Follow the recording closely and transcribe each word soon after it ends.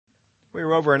We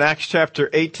were over in Acts chapter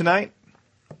 8 tonight.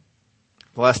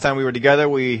 The last time we were together,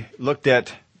 we looked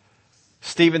at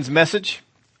Stephen's message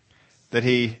that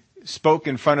he spoke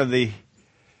in front of the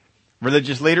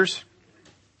religious leaders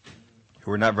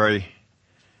who were not very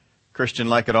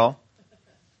Christian-like at all.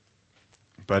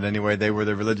 But anyway, they were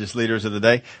the religious leaders of the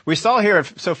day. We saw here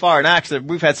so far in Acts that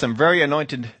we've had some very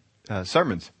anointed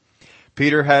sermons.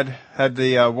 Peter had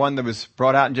the one that was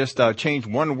brought out and just changed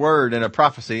one word in a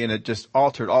prophecy, and it just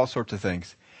altered all sorts of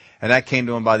things. And that came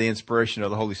to him by the inspiration of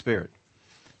the Holy Spirit.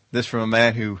 This from a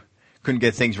man who couldn't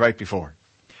get things right before.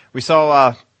 We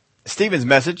saw Stephen's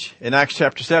message in Acts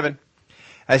chapter 7.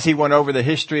 As he went over the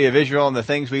history of Israel and the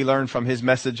things we learned from his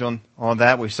message on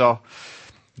that, we saw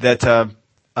that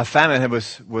a famine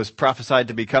was prophesied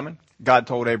to be coming. God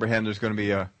told Abraham there's going to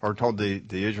be or told the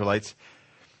Israelites,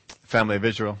 the family of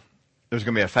Israel, there's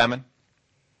going to be a famine.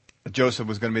 Joseph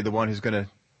was going to be the one who's going to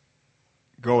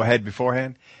go ahead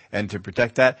beforehand and to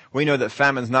protect that. We know that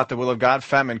famine's not the will of God.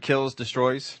 Famine kills,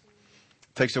 destroys,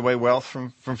 takes away wealth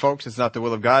from folks. It's not the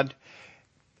will of God.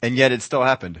 And yet it still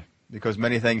happened because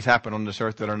many things happen on this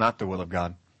earth that are not the will of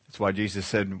God. That's why Jesus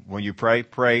said, when you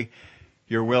pray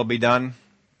your will be done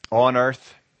on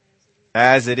earth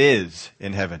as it is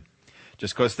in heaven.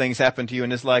 Just because things happen to you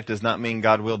in this life does not mean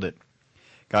God willed it.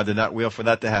 God did not will for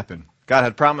that to happen. God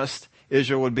had promised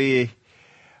Israel would be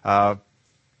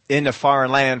in a foreign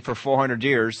land for 400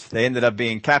 years. They ended up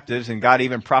being captives, and God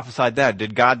even prophesied that.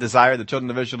 Did God desire the children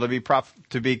of Israel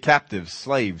to be captives,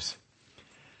 slaves?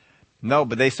 No,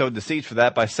 but they sowed the seeds for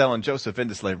that by selling Joseph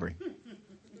into slavery.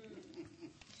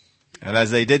 And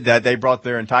as they did that, they brought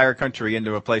their entire country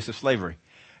into a place of slavery.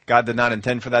 God did not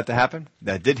intend for that to happen.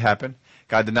 That did happen.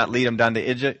 God did not lead them down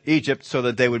to Egypt so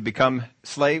that they would become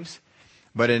slaves.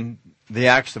 But in the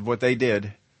acts of what they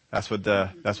did, that's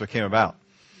what came about.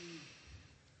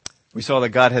 We saw that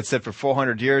God had said for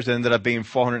 400 years, it ended up being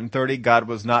 430. God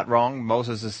was not wrong.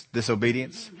 Moses'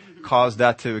 disobedience caused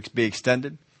that to be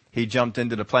extended. He jumped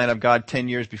into the plan of God 10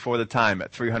 years before the time.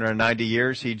 At 390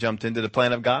 years, he jumped into the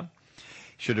plan of God.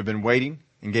 Should have been waiting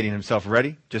and getting himself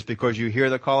ready. Just because you hear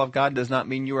the call of God does not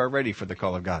mean you are ready for the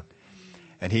call of God.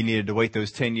 And he needed to wait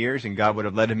those 10 years, and God would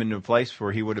have led him into a place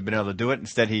where he would have been able to do it.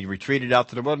 Instead, he retreated out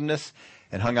to the wilderness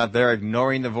and hung out there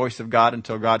ignoring the voice of God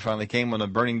until God finally came on a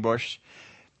burning bush,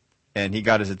 and he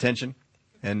got his attention.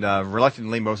 And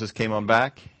reluctantly, Moses came on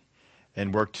back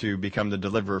and worked to become the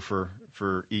deliverer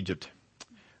for Egypt,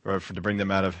 or to bring them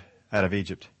out of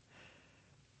Egypt.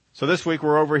 So this week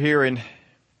we're over here in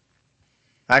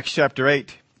Acts chapter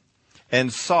 8,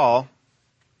 and Saul,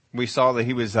 we saw that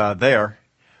he was there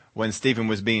when Stephen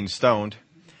was being stoned.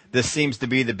 This seems to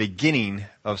be the beginning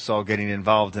of Saul getting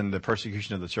involved in the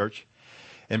persecution of the church.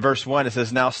 In verse 1 it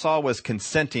says, "Now Saul was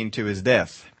consenting to his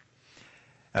death.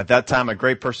 At that time a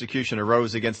great persecution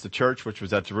arose against the church which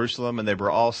was at Jerusalem, and they were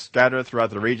all scattered throughout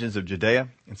the regions of Judea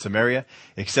and Samaria,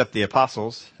 except the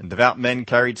apostles. And devout men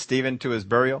carried Stephen to his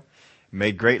burial, and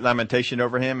made great lamentation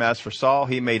over him. As for Saul,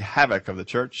 he made havoc of the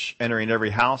church, entering every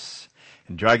house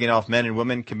and dragging off men and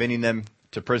women, committing them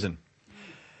to prison."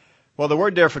 Well, the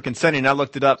word there for consenting, I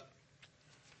looked it up,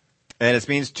 and it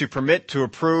means to permit, to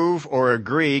approve, or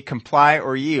agree, comply,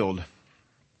 or yield.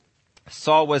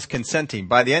 Saul was consenting.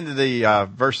 By the end of the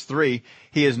verse 3,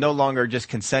 he is no longer just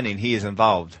consenting, he is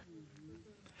involved.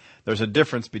 There's a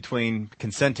difference between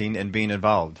consenting and being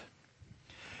involved.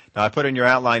 Now, I put in your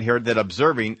outline here that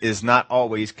observing is not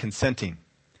always consenting.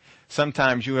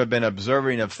 Sometimes you have been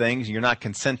observing of things and you're not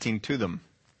consenting to them.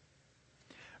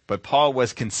 But Paul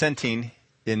was consenting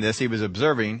in this. He was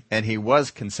observing and he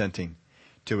was consenting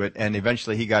to it, and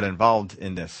eventually he got involved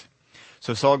in this.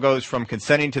 So Saul goes from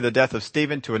consenting to the death of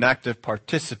Stephen to an active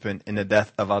participant in the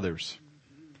death of others.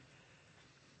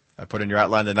 I put in your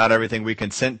outline that not everything we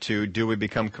consent to do we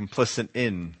become complicit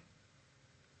in.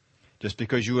 Just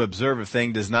because you observe a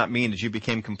thing does not mean that you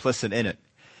became complicit in it.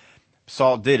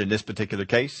 Saul did in this particular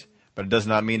case, but it does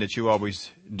not mean that you always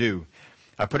do.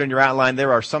 I put in your outline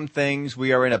there are some things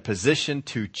we are in a position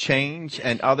to change,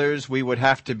 and others we would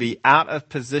have to be out of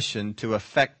position to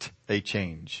affect a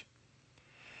change.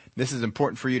 This is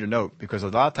important for you to note because a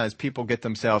lot of times people get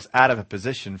themselves out of a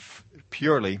position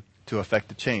purely to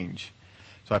affect a change.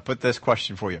 So I put this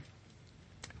question for you.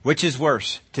 Which is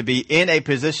worse, to be in a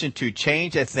position to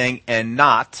change a thing and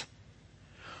not,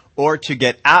 or to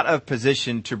get out of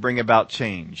position to bring about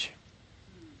change?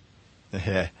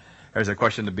 There's a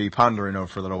question to be pondering over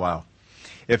for a little while.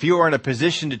 If you are in a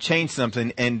position to change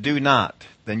something and do not,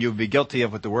 then you'll be guilty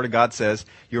of what the Word of God says.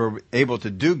 You're able to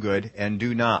do good and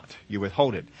do not. You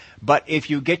withhold it. But if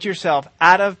you get yourself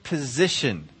out of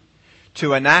position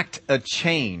to enact a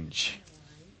change,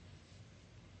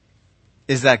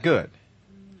 is that good?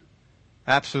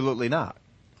 Absolutely not.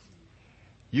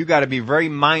 You got to be very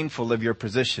mindful of your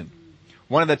position.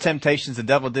 One of the temptations the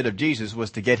devil did of Jesus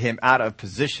was to get him out of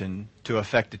position to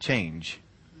effect a change.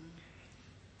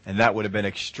 And that would have been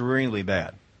extremely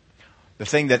bad. The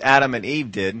thing that Adam and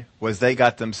Eve did was they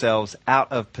got themselves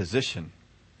out of position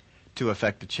to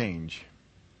effect a change.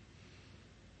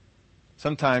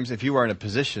 Sometimes if you are in a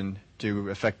position to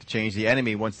effect a change, the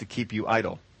enemy wants to keep you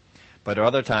idle. But at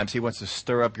other times he wants to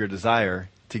stir up your desire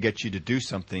to get you to do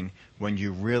something when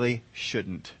you really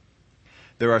shouldn't.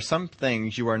 There are some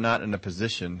things you are not in a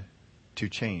position to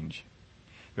change.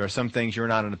 There are some things you're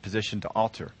not in a position to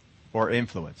alter or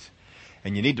influence.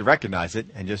 And you need to recognize it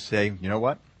and just say, you know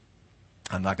what?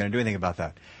 I'm not going to do anything about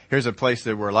that. Here's a place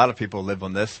where a lot of people live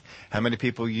on this. How many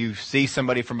people you see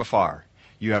somebody from afar?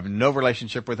 You have no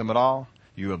relationship with them at all.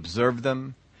 You observe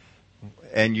them.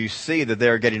 And you see that they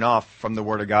are getting off from the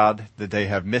Word of God, that they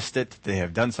have missed it, they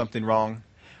have done something wrong.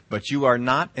 But you are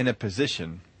not in a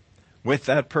position with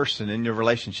that person in your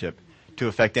relationship to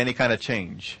affect any kind of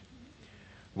change.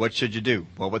 What should you do?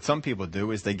 Well, what some people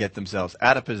do is they get themselves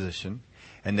out of position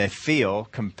and they feel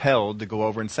compelled to go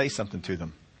over and say something to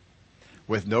them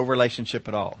with no relationship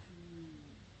at all.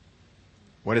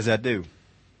 What does that do?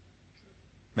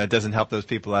 That doesn't help those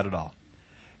people out at all.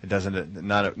 It doesn't,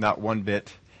 not one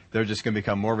bit. They're just going to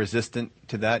become more resistant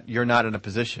to that. You're not in a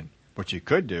position. What you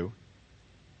could do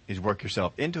is work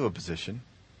yourself into a position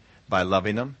by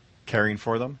loving them, caring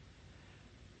for them,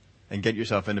 and get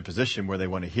yourself in a position where they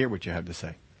want to hear what you have to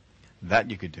say. That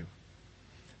you could do.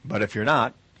 But if you're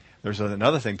not, there's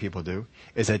another thing people do,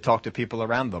 is they talk to people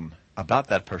around them about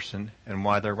that person and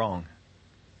why they're wrong.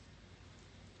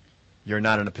 You're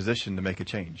not in a position to make a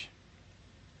change.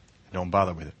 Don't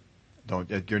bother with it.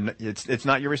 It's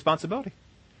not your responsibility.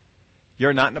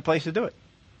 You're not in a place to do it.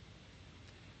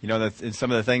 You know, that's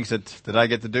some of the things that I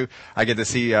get to do. I get to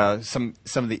see some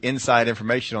of the inside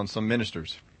information on some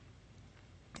ministers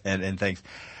and things.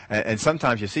 And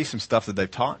sometimes you see some stuff that they've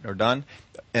taught or done,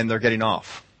 and they're getting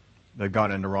off. They've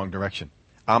gone in the wrong direction.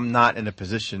 I'm not in a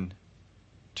position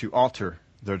to alter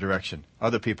their direction.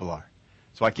 Other people are.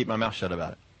 So I keep my mouth shut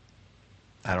about it.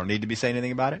 I don't need to be saying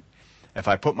anything about it. If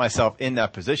I put myself in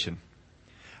that position,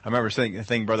 I remember saying the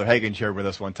thing Brother Hagin shared with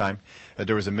us one time, that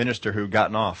there was a minister who'd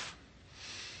gotten off.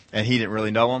 And he didn't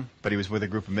really know him, but he was with a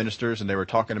group of ministers, and they were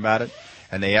talking about it.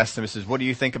 And they asked him, he says, what do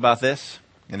you think about this?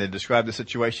 And they described the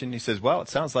situation. He says, well, it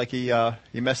sounds like he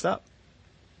messed up.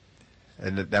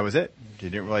 And that was it. He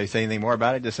didn't really say anything more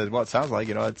about it. He just said, well, it sounds like,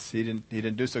 he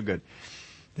didn't do so good.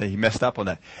 He messed up on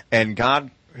that. And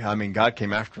God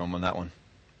came after him on that one.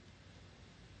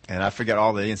 And I forget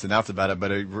all the ins and outs about it,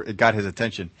 but it got his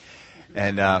attention.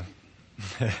 And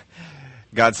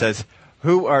God says,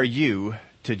 who are you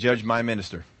to judge my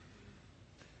minister?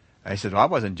 I said, well, I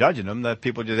wasn't judging him. The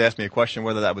people just asked me a question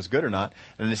whether that was good or not.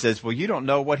 And he says, well, you don't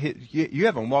know you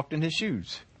haven't walked in his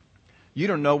shoes. You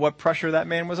don't know what pressure that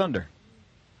man was under.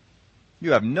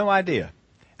 You have no idea.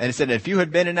 And he said, if you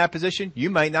had been in that position,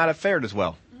 you might not have fared as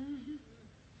well. Mm-hmm.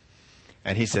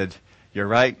 And he said, you're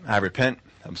right. I repent.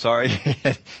 I'm sorry.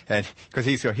 And because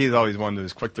he's always one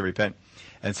who's quick to repent.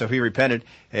 And so he repented.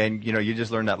 And, you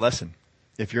just learned that lesson.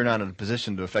 If you're not in a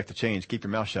position to affect a change, keep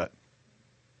your mouth shut.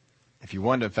 If you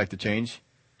want to affect a change,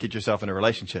 get yourself in a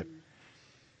relationship.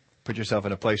 Put yourself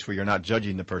in a place where you're not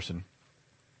judging the person,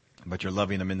 but you're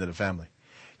loving them into the family.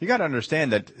 You got to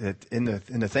understand that in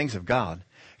the things of God,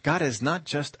 God is not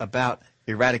just about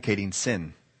eradicating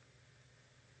sin.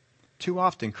 Too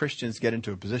often Christians get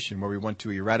into a position where we want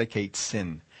to eradicate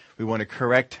sin. We want to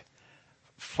correct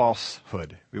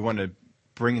falsehood. We want to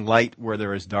bring light where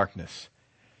there is darkness.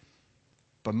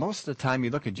 But most of the time you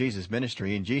look at Jesus'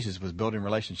 ministry, and Jesus was building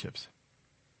relationships.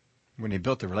 When he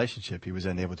built the relationship, he was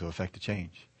then able to effect a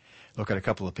change. Look at a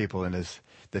couple of people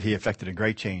that he effected a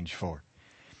great change for.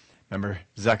 Remember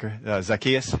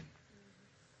Zacchaeus?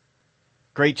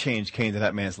 Great change came to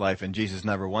that man's life, and Jesus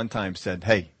never one time said,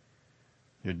 hey,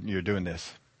 you're doing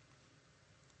this.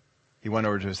 He went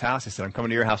over to his house. He said, I'm coming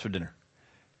to your house for dinner.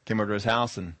 Came over to his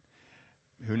house, and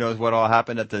who knows what all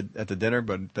happened at the dinner,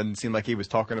 but it doesn't seem like he was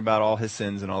talking about all his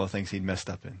sins and all the things he'd messed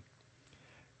up in.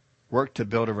 Work to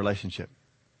build a relationship.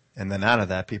 And then out of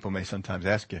that, people may sometimes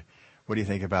ask you, what do you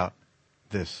think about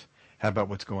this? How about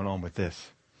what's going on with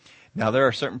this? Now, there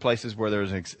are certain places where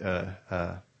there's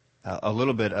a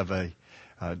little bit of a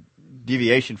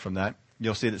deviation from that.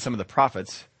 You'll see that some of the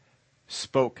prophets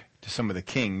spoke to some of the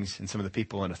kings and some of the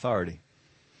people in authority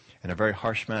in a very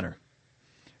harsh manner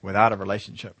without a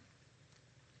relationship.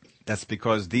 That's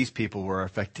because these people were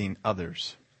affecting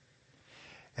others,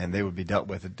 and they would be dealt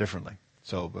with it differently.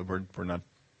 So we're not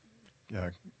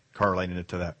correlating it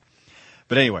to that.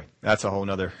 But anyway, that's a whole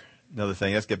another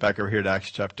thing. Let's get back over here to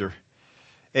Acts chapter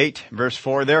 8, verse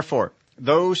 4. Therefore,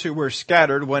 those who were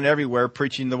scattered went everywhere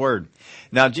preaching the word.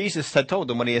 Now, Jesus had told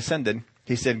them when he ascended,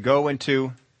 he said, go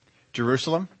into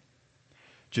Jerusalem,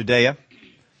 Judea,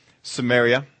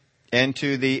 Samaria, and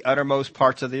to the uttermost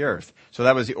parts of the earth. So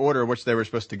that was the order in which they were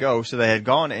supposed to go. So they had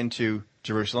gone into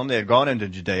Jerusalem, they had gone into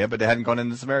Judea, but they hadn't gone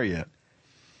into Samaria yet.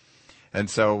 And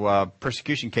so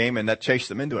persecution came, and that chased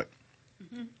them into it.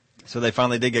 Mm-hmm. So they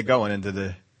finally did get going into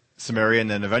the Samaria, and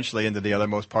then eventually into the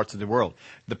othermost parts of the world.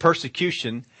 The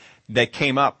persecution that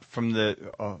came up from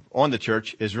on the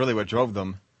church is really what drove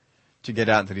them to get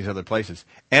out into these other places.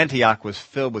 Antioch was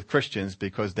filled with Christians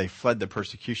because they fled the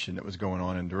persecution that was going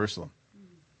on in Jerusalem.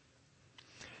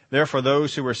 Therefore,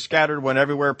 those who were scattered went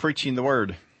everywhere preaching the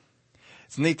word.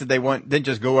 It's neat that they didn't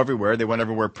just go everywhere. They went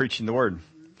everywhere preaching the word.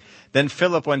 Then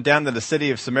Philip went down to the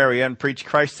city of Samaria and preached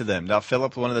Christ to them. Now,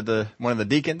 Philip, one of the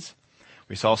deacons.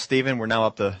 We saw Stephen. We're now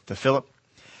up to Philip.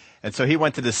 And so he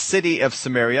went to the city of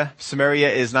Samaria. Samaria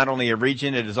is not only a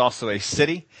region, it is also a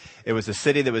city. It was a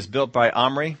city that was built by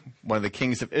Omri, one of the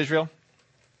kings of Israel.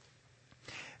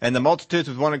 And the multitudes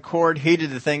with one accord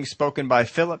heeded the things spoken by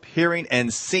Philip, hearing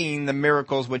and seeing the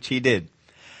miracles which he did.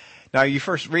 Now, you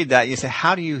first read that, you say,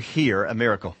 how do you hear a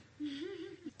miracle?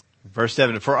 Verse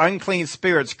 7, for unclean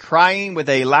spirits crying with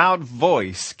a loud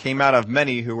voice came out of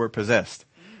many who were possessed.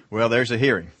 Well, there's a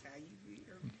hearing.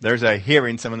 There's a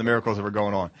hearing some of the miracles that were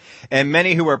going on. And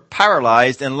many who were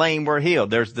paralyzed and lame were healed.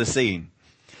 There's the seeing.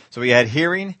 So we had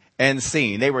hearing and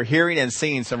seeing. They were hearing and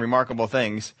seeing some remarkable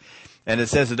things. And it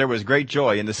says that there was great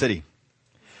joy in the city.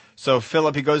 So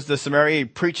Philip, he goes to Samaria, he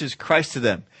preaches Christ to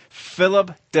them.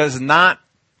 Philip does not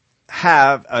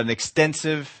have an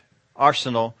extensive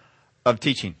arsenal of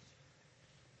teaching.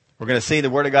 We're going to see the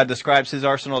Word of God describes his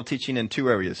arsenal of teaching in 2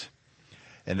 areas.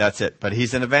 And that's it. But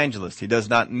he's an evangelist. He does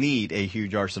not need a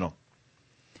huge arsenal.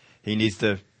 He needs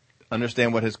to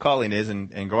understand what his calling is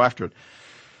and go after it.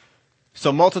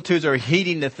 So multitudes are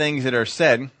heeding the things that are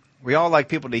said. We all like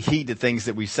people to heed the things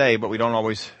that we say, but we don't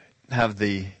always have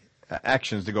the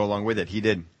actions to go along with it. He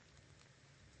did.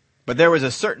 But there was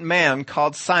a certain man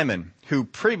called Simon who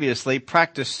previously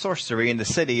practiced sorcery in the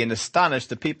city and astonished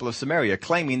the people of Samaria,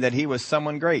 claiming that he was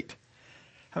someone great.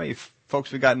 How many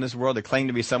folks we got in this world that claim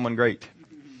to be someone great?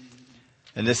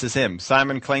 And this is him.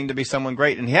 Simon claimed to be someone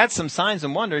great. And he had some signs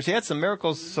and wonders. He had some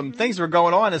miracles, some things were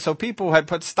going on. And so people had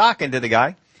put stock into the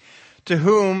guy, to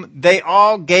whom they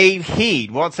all gave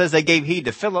heed. Well, it says they gave heed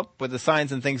to Philip with the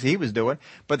signs and things he was doing,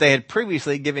 but they had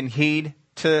previously given heed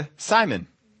to Simon.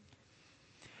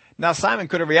 Now, Simon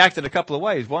could have reacted a couple of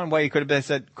ways. One way he could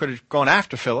have gone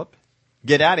after Philip.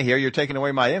 Get out of here. You're taking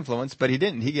away my influence. But he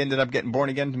didn't. He ended up getting born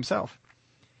again himself.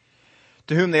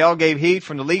 To whom they all gave heed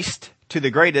from the least to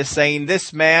the greatest, saying,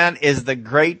 this man is the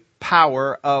great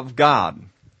power of God.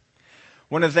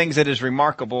 One of the things that is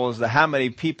remarkable is that how many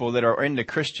people that are in the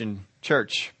Christian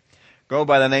church go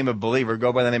by the name of believer,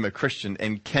 go by the name of Christian,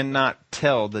 and cannot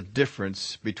tell the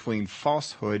difference between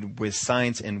falsehood with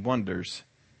signs and wonders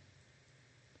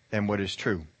and what is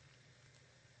true.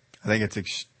 I think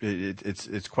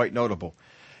it's quite notable.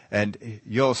 And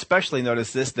you'll especially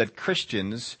notice this, that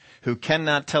Christians who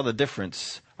cannot tell the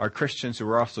difference are Christians who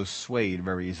are also swayed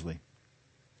very easily.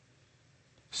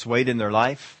 Swayed in their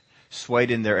life, swayed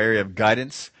in their area of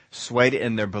guidance, swayed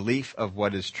in their belief of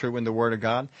what is true in the Word of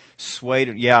God, swayed,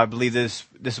 I believe this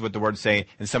is what the Word is saying,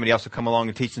 and somebody else will come along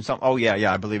and teach them something,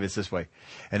 I believe it's this way.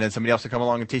 And then somebody else will come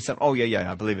along and teach them,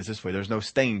 I believe it's this way. There's no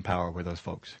staying power with those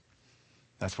folks.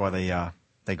 That's why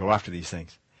they go after these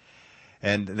things.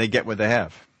 And they get what they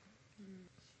have.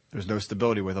 There's no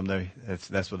stability with them.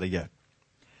 That's what they get.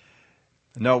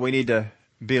 No, we need to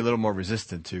be a little more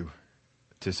resistant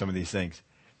to some of these things.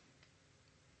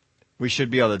 We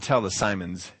should be able to tell the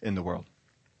Simons in the world.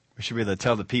 We should be able to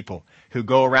tell the people who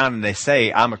go around and they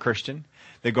say, I'm a Christian.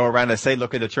 They go around and they say,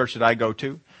 look at the church that I go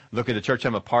to. Look at the church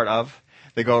I'm a part of.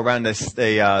 They go around and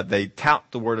they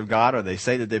tout the Word of God, or they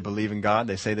say that they believe in God.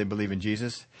 They say they believe in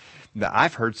Jesus. Now,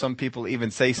 I've heard some people even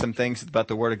say some things about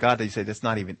the Word of God. They say that's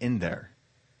not even in there.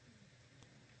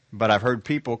 But I've heard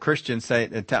people, Christians, say,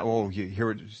 you hear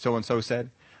what so-and-so said?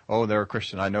 Oh, they're a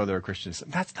Christian. I know they're a Christian.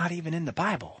 That's not even in the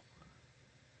Bible.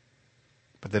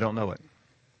 But they don't know it.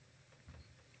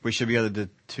 We should be able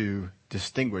to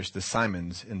distinguish the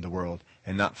Simons in the world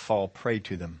and not fall prey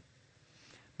to them.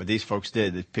 But these folks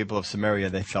did. The people of Samaria,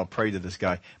 they fell prey to this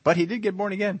guy. But he did get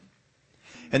born again.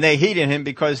 And they heeded him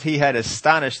because he had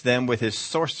astonished them with his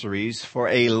sorceries for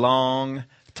a long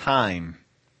time.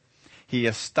 He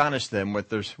astonished them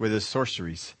with his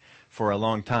sorceries for a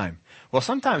long time. Well,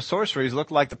 sometimes sorceries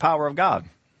look like the power of God.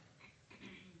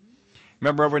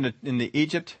 Remember over in the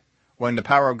Egypt, when the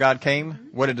power of God came,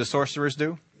 what did the sorcerers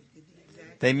do?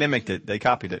 They mimicked it. They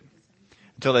copied it.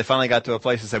 Until they finally got to a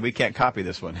place and said, we can't copy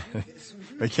this one.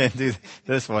 We can't do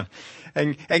this one.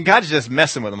 And God's just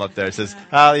messing with them up there. He says,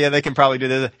 oh yeah, they can probably do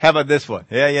this. How about this one?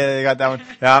 Yeah, they got that one.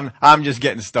 Yeah, I'm just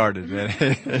getting started,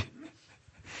 man.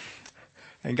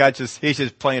 And he's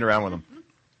just playing around with them.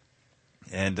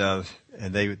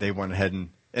 And they went ahead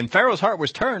and Pharaoh's heart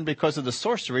was turned because of the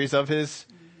sorceries of his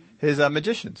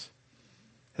magicians.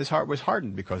 His heart was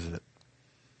hardened because of it.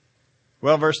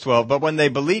 Well, verse 12, but when they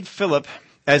believed Philip,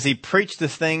 as he preached the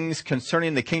things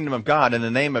concerning the kingdom of God in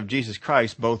the name of Jesus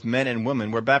Christ, both men and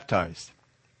women were baptized.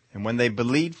 And when they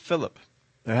believed Philip,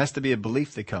 there has to be a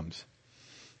belief that comes.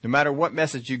 No matter what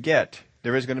message you get,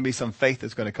 there is going to be some faith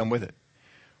that's going to come with it.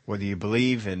 Whether you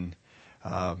believe in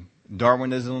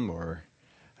Darwinism or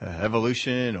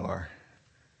evolution or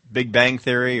Big Bang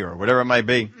Theory or whatever it might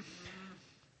be,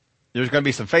 there's going to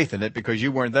be some faith in it because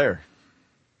you weren't there.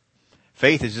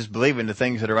 Faith is just believing the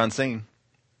things that are unseen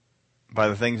by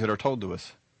the things that are told to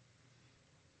us.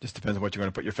 Just depends on what you're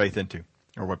going to put your faith into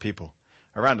or what people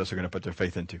around us are going to put their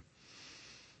faith into.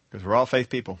 Because we're all faith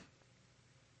people.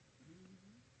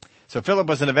 So Philip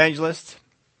was an evangelist,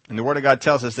 and the Word of God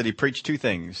tells us that he preached two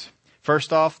things.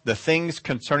 First off, the things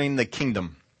concerning the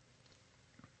kingdom.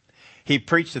 He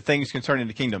preached the things concerning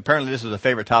the kingdom. Apparently this was a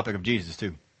favorite topic of Jesus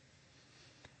too.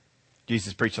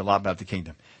 Jesus preached a lot about the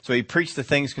kingdom. So he preached the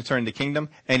things concerning the kingdom,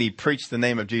 and he preached the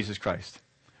name of Jesus Christ.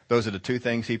 Those are the two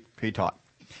things he taught.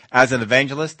 As an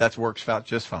evangelist, that works out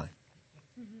just fine.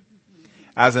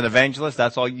 As an evangelist,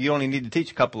 that's all. You only need to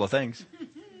teach a couple of things.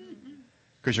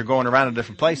 Because you're going around in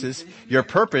different places. Your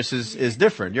purpose is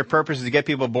different. Your purpose is to get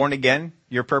people born again.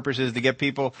 Your purpose is to get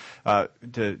people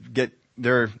to get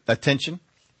their attention.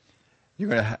 You're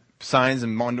going to signs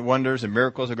and wonders and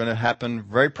miracles are going to happen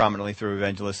very prominently through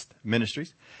evangelist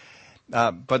ministries.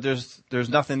 But there's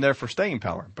nothing there for staying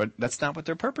power. But that's not what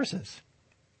their purpose is.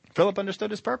 Philip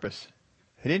understood his purpose.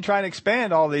 He didn't try and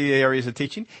expand all the areas of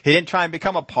teaching. He didn't try and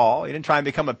become a Paul. He didn't try and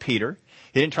become a Peter.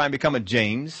 He didn't try and become a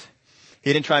James.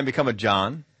 He didn't try and become a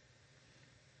John.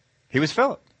 He was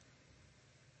Philip.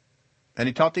 And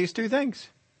he taught these two things.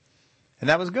 And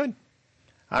that was good.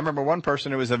 I remember one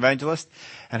person who was an evangelist,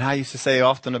 and I used to say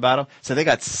often about them, so they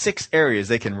got 6 areas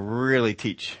they can really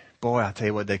teach. Boy, I'll tell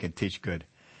you what, they can teach good.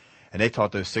 And they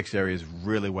taught those 6 areas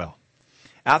really well.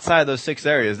 Outside of those 6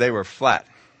 areas, they were flat.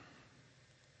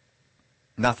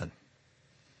 Nothing.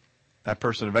 That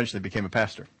person eventually became a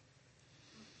pastor.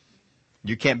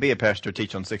 You can't be a pastor,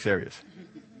 teach on 6 areas.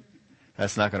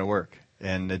 That's not going to work.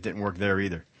 And it didn't work there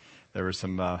either. There were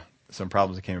some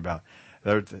problems that came about.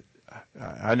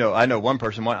 I know one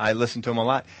person, I listen to him a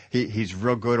lot. He's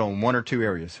real good on 1 or 2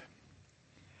 areas.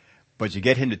 But you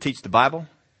get him to teach the Bible,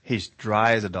 he's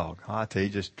dry as a dog. I'll tell you,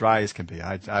 just dry as can be.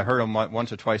 I heard him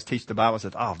once or twice teach the Bible and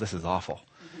said, oh, this is awful.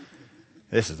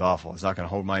 This is awful. It's not going to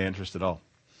hold my interest at all.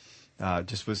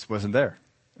 Just wasn't there.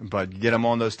 But you get him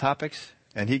on those topics,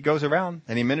 and he goes around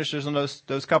and he ministers on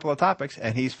those couple of topics,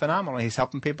 and he's phenomenal. He's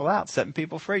helping people out, setting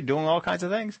people free, doing all kinds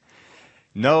of things.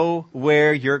 Know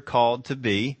where you're called to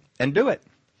be and do it.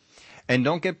 And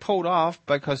don't get pulled off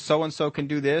because so-and-so can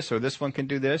do this or this one can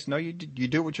do this. No, you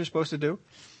do what you're supposed to do,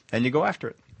 and you go after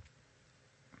it.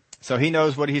 So he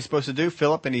knows what he's supposed to do,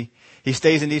 Philip, and he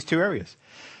stays in these 2 areas.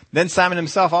 Then Simon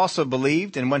himself also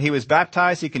believed, and when he was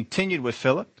baptized, he continued with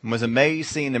Philip and was amazed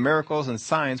seeing the miracles and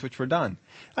signs which were done.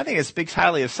 I think it speaks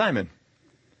highly of Simon.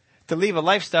 To leave a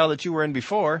lifestyle that you were in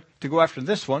before to go after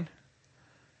this one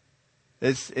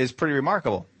is pretty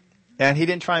remarkable. And he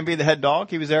didn't try and be the head dog.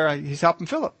 He was there. He's helping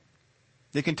Philip.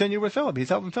 He continued with Philip. He's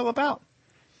helping Philip out.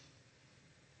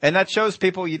 And that shows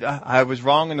people, I was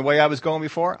wrong in the way I was going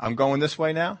before. I'm going this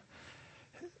way now.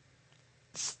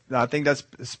 I think that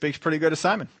speaks pretty good of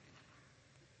Simon.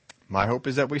 My hope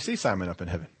is that we see Simon up in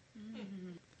heaven. Mm-hmm.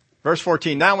 Verse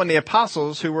 14, now when the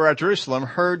apostles who were at Jerusalem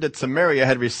heard that Samaria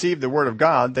had received the word of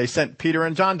God, they sent Peter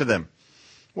and John to them.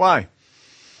 Why?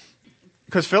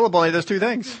 Because Philip only does 2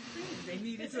 things. They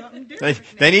needed something different.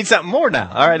 They need something more now.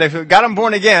 All right, they've got them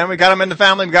born again. We got them in the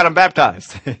family. We got them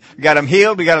baptized. We got them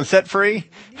healed. We got them set free.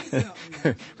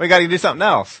 We got to do something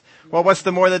else. Well, what's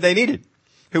the more that they needed?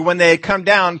 Who, when they had come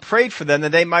down, prayed for them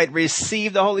that they might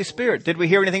receive the Holy Spirit. Did we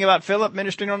hear anything about Philip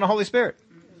ministering on the Holy Spirit?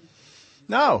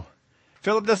 No.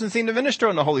 Philip doesn't seem to minister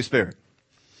on the Holy Spirit.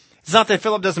 It's not that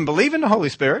Philip doesn't believe in the Holy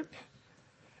Spirit.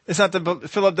 It's not that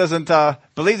Philip doesn't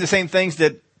believe the same things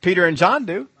that Peter and John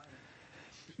do.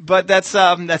 But that's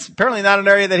apparently not an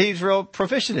area that he's real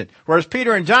proficient in. Whereas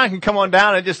Peter and John can come on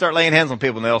down and just start laying hands on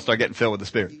people and they all start getting filled with the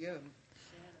Spirit.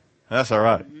 That's all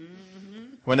right.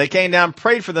 when they came down,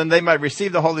 prayed for them, they might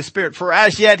receive the Holy Spirit. For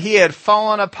as yet he had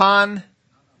fallen upon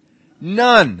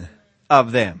none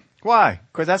of them. Why?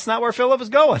 Because that's not where Philip was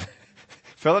going.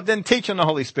 Philip didn't teach on the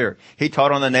Holy Spirit. He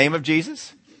taught on the name of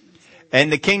Jesus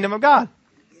and the kingdom of God.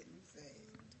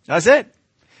 That's it.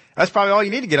 That's probably all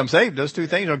you need to get them saved. Those two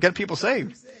things will get people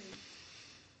saved.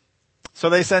 So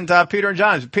they sent Peter and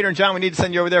John. Peter and John, we need to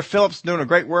send you over there. Philip's doing a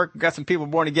great work. We've got some people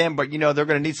born again, but they're going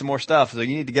to need some more stuff. So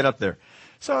you need to get up there.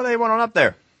 So they went on up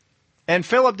there. And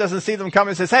Philip doesn't see them coming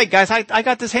and says, hey guys, I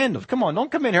got this handled. Come on,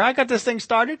 don't come in here. I got this thing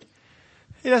started.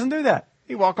 He doesn't do that.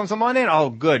 He welcomes them on in. Oh,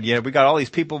 good. Yeah, we got all these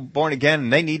people born again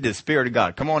and they need the Spirit of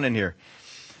God. Come on in here.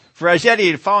 For as yet he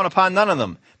had fallen upon none of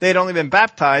them. They had only been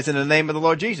baptized in the name of the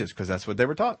Lord Jesus, because that's what they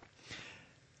were taught.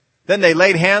 Then they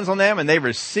laid hands on them and they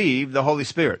received the Holy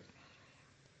Spirit.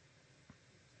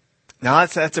 Now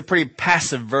that's a pretty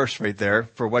passive verse right there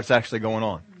for what's actually going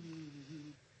on.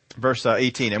 Verse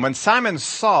 18. And when Simon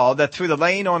saw that through the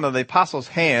laying on of the apostles'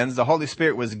 hands the Holy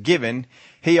Spirit was given,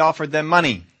 he offered them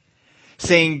money,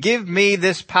 saying, give me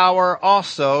this power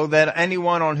also, that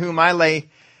anyone on whom I lay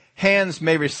hands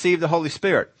may receive the Holy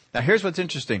Spirit. Now here's what's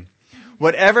interesting.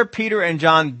 Whatever Peter and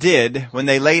John did when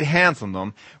they laid hands on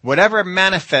them, whatever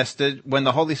manifested when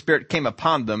the Holy Spirit came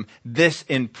upon them, this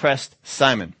impressed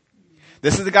Simon.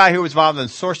 This is the guy who was involved in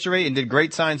sorcery and did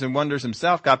great signs and wonders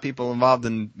himself, got people involved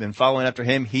in following after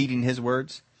him, heeding his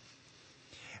words.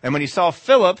 And when he saw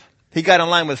Philip, he got in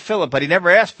line with Philip, but he never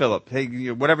asked Philip,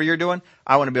 hey, whatever you're doing,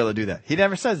 I want to be able to do that. He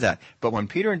never says that. But when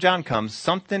Peter and John come,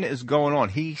 something is going on.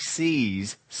 He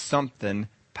sees something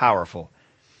powerful.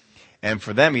 And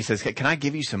for them, he says, hey, can I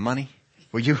give you some money?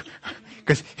 Will you?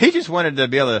 Because he just wanted to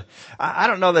be able to, I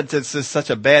don't know that this is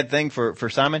such a bad thing for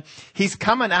Simon. He's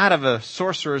coming out of a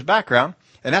sorcerer's background,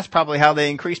 and that's probably how they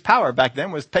increased power back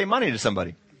then, was pay money to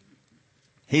somebody.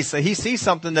 He sees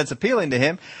something that's appealing to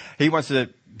him. He wants to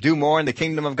do more in the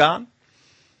kingdom of God.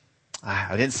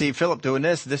 I didn't see Philip doing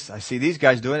this. I see these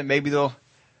guys doing it.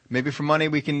 Maybe for money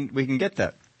we can get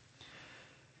that.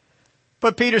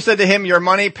 But Peter said to him, your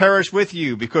money perish with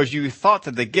you, because you thought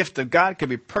that the gift of God could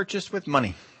be purchased with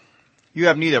money. You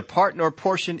have neither part nor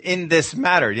portion in this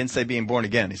matter. He didn't say being born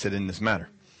again. He said in this matter.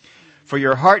 For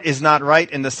your heart is not right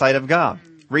in the sight of God.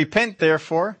 Repent,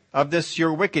 therefore, of this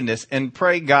your wickedness, and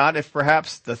pray God if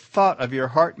perhaps the thought of your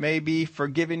heart may be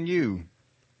forgiven you.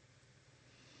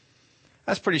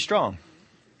 That's pretty strong.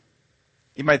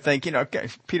 You might think,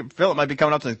 Philip might be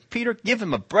coming up and saying, Peter, give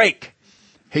him a break.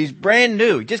 He's brand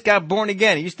new. He just got born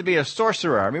again. He used to be a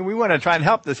sorcerer. I mean, we want to try and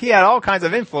help this. He had all kinds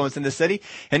of influence in the city,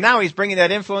 and now he's bringing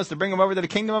that influence to bring him over to the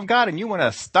kingdom of God, and you want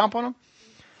to stomp on him?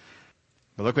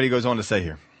 But look what he goes on to say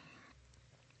here.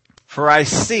 For I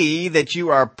see that you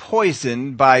are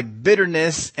poisoned by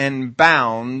bitterness and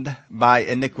bound by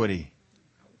iniquity.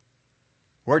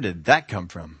 Where did that come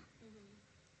from?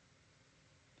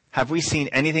 Have we seen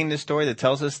anything in this story that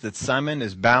tells us that Simon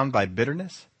is bound by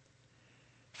bitterness?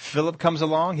 Philip comes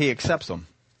along, he accepts him.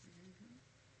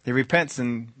 He repents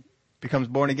and becomes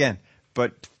born again.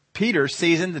 But Peter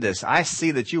sees into this. I see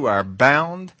that you are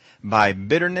bound by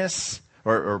bitterness,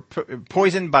 or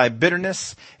poisoned by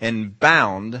bitterness and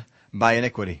bound by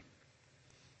iniquity.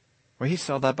 Well, he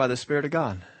saw that by the Spirit of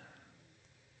God.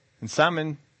 And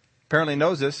Simon apparently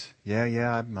knows this.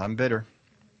 Yeah, I'm bitter.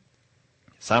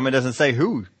 Simon doesn't say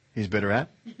who he's bitter at.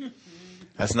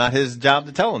 That's not his job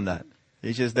to tell him that.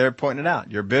 He's just there pointing it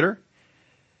out. You're bitter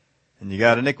and you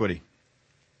got iniquity.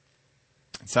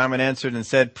 And Simon answered and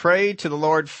said, pray to the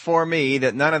Lord for me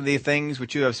that none of the things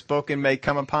which you have spoken may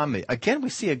come upon me. Again, we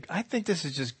see, I think this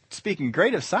is just speaking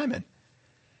great of Simon.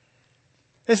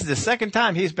 This is the second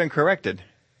time he's been corrected.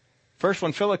 First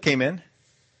when Philip came in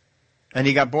and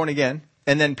he got born again.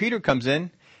 And then Peter comes in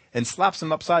and slaps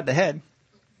him upside the head.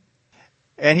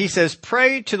 And he says,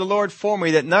 pray to the Lord for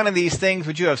me that none of these things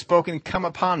which you have spoken come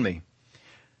upon me.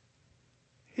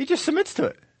 He just submits to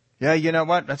it. Yeah, you know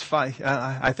what? That's fine.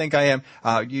 I think I am.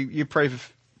 You pray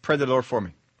to the Lord for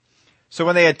me. So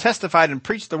when they had testified and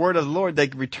preached the word of the Lord, they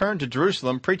returned to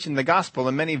Jerusalem, preaching the gospel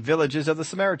in many villages of the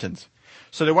Samaritans.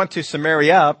 So they went to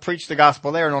Samaria, preached the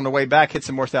gospel there, and on the way back hit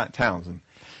some more towns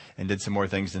and did some more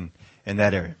things in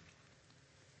that area.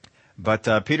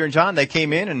 But Peter and John, they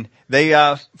came in and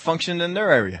they functioned in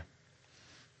their area.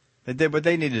 They did what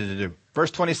they needed to do.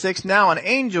 Verse 26, now an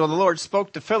angel of the Lord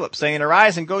spoke to Philip, saying,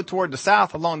 arise and go toward the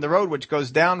south along the road which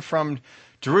goes down from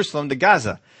Jerusalem to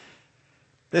Gaza.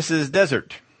 This is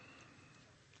desert.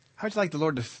 How would you like the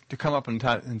Lord to come up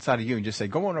inside of you and just say,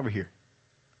 go on over here.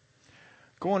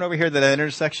 Go on over here to that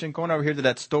intersection. Go on over here to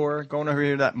that store. Go on over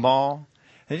here to that mall.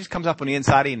 And he just comes up on the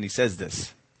inside of you and he says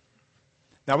this.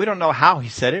 Now, we don't know how he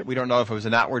said it. We don't know if it was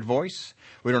an outward voice.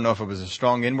 We don't know if it was a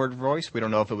strong inward voice. We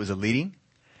don't know if it was a leading,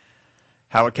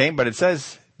 how it came. But it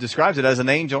says, describes it as an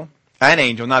angel,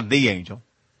 not the angel,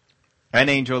 an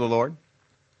angel of the Lord,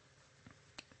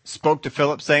 spoke to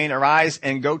Philip, saying, arise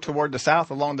and go toward the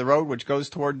south along the road which goes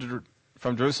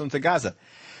from Jerusalem to Gaza.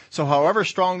 So however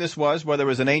strong this was, whether it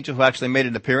was an angel who actually made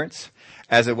an appearance,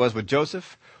 as it was with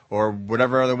Joseph, or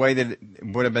whatever other way that it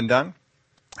would have been done,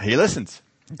 he listens.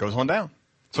 He goes on down.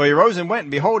 So he arose and went,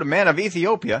 and behold, a man of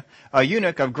Ethiopia, a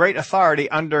eunuch of great authority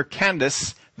under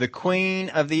Candace, the queen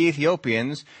of the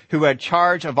Ethiopians, who had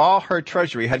charge of all her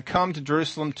treasury, had come to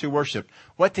Jerusalem to worship.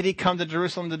 What did he come to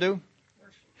Jerusalem to do?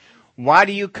 Why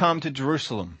do you come to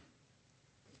Jerusalem?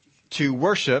 To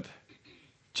worship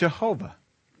Jehovah.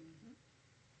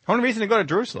 Only reason to go to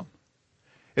Jerusalem.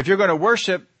 If you're going to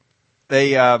worship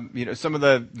some of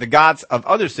the gods of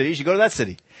other cities, you go to that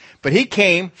city. But he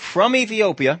came from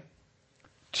Ethiopia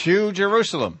to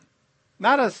Jerusalem.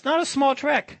 Not a small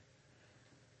trek.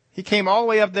 He came all the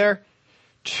way up there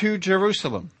to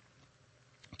Jerusalem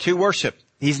to worship.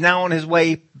 He's now on his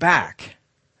way back.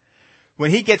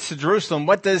 When he gets to Jerusalem,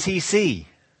 what does he see?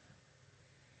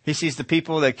 He sees the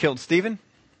people that killed Stephen.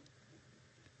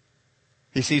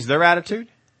 He sees their attitude.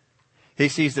 He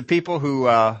sees the people who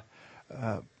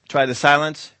tried to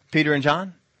silence Peter and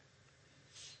John.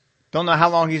 Don't know how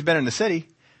long he's been in the city,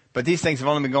 but these things have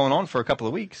only been going on for a couple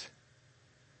of weeks.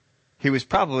 He was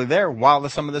probably there while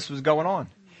some of this was going on.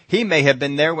 He may have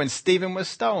been there when Stephen was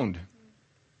stoned.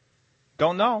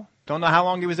 Don't know. Don't know how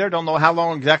long he was there. Don't know how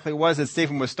long exactly it was that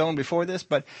Stephen was stoned before this.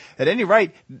 But at any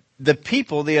rate, the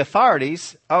people, the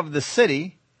authorities of the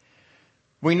city,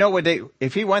 we know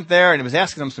if he went there and was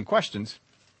asking them some questions,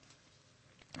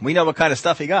 we know what kind of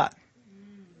stuff he got.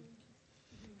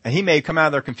 And he may come out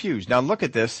of there confused. Now look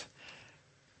at this.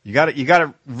 You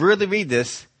gotta really read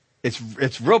this.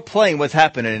 It's real plain what's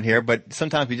happening in here, but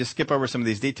sometimes we just skip over some of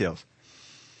these details.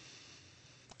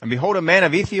 And behold, a man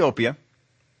of Ethiopia,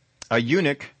 a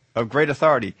eunuch of great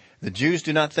authority. The Jews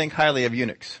do not think highly of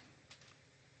eunuchs.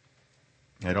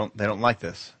 They don't like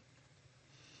this.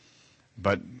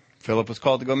 But Philip was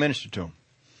called to go minister to him.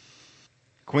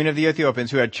 Queen of the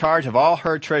Ethiopians, who had charge of all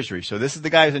her treasury. So this is the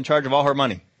guy who's in charge of all her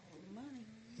money.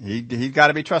 He's got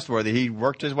to be trustworthy. He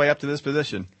worked his way up to this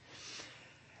position.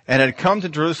 And had come to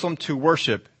Jerusalem to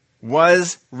worship,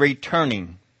 was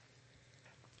returning.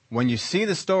 When you see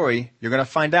the story, you're going to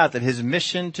find out that his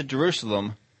mission to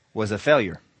Jerusalem was a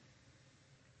failure.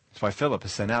 That's why Philip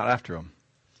is sent out after him.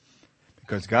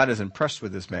 Because God is impressed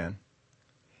with this man.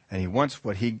 And he wants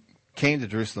what he came to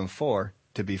Jerusalem for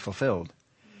to be fulfilled.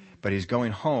 But he's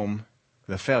going home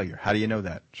with a failure. How do you know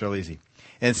that? It's real easy.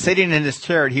 And sitting in his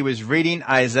chariot, he was reading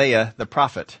Isaiah the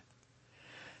prophet.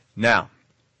 Now,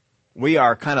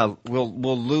 we'll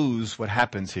lose what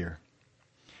happens here.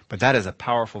 But that is a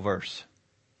powerful verse.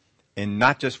 And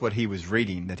not just what he was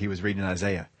reading, that he was reading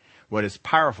Isaiah. What is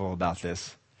powerful about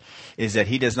this is that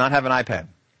he does not have an iPad.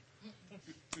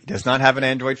 He does not have an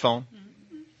Android phone.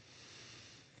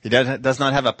 He does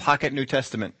not have a pocket New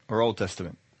Testament or Old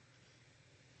Testament.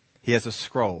 He has a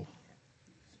scroll.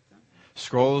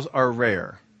 Scrolls are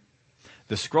rare.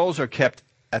 The scrolls are kept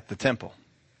at the temple.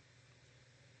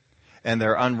 And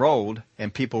they're unrolled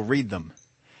and people read them.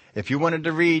 If you wanted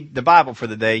to read the Bible for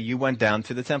the day, you went down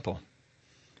to the temple.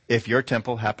 If your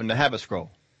temple happened to have a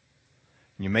scroll.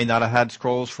 You may not have had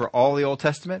scrolls for all the Old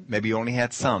Testament. Maybe you only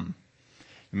had some.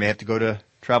 You may have to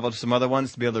travel to some other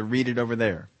ones to be able to read it over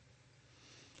there.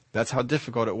 That's how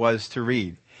difficult it was to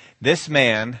read. This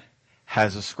man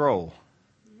has a scroll.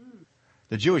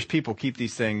 The Jewish people keep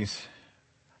these things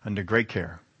under great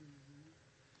care.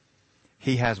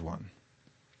 He has one.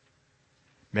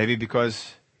 Maybe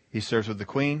because he serves with the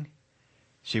queen,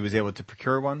 she was able to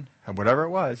procure one, or whatever it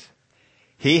was.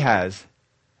 He has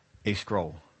a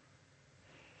scroll.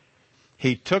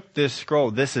 He took this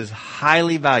scroll. This is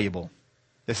highly valuable.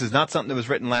 This is not something that was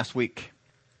written last week.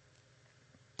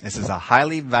 This is a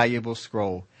highly valuable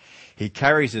scroll. He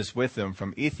carries this with him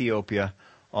from Ethiopia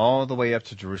all the way up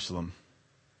to Jerusalem.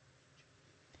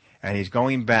 And he's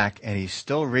going back and he's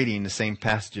still reading the same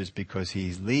passages because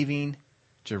he's leaving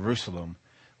Jerusalem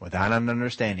without an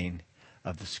understanding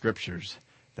of the scriptures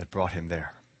that brought him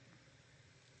there.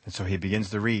 And so he begins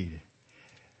to read.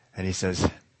 And he says,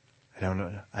 I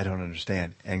don't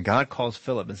understand. And God calls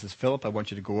Philip and says, Philip, I want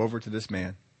you to go over to this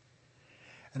man.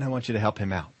 And I want you to help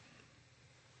him out.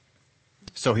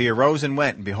 So he arose and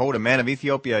went, and behold, a man of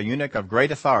Ethiopia, a eunuch of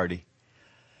great authority,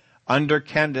 under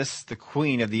Candace, the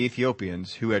queen of the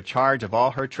Ethiopians, who had charge of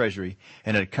all her treasury,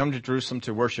 and had come to Jerusalem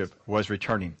to worship, was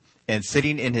returning. and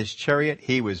sitting in his chariot,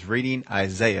 he was reading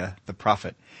Isaiah the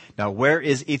prophet. Now, where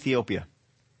is Ethiopia?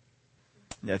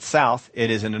 It's south. It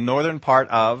is in the northern part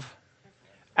of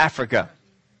Africa.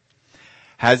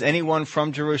 Has anyone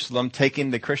from Jerusalem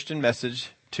taken the Christian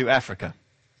message to Africa?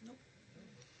 Nope.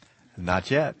 Not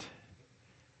yet.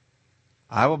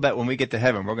 I will bet when we get to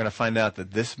heaven, we're going to find out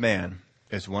that this man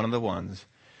is one of the ones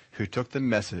who took the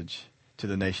message to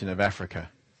the nation of Africa.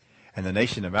 And the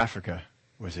nation of Africa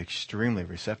was extremely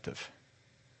receptive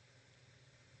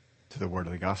to the word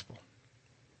of the gospel.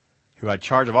 Who had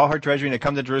charge of all her treasury and had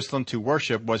come to Jerusalem to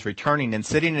worship, was returning and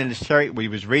sitting in his chariot. We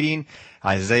was reading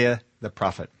Isaiah the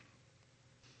prophet.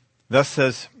 Thus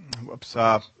says,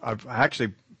 I've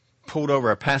actually pulled over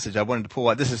a passage I wanted to pull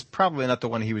out. This is probably not the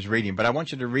one he was reading, but I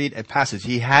want you to read a passage.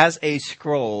 He has a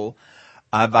scroll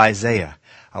of Isaiah.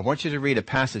 I want you to read a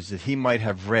passage that he might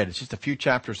have read. It's just a few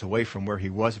chapters away from where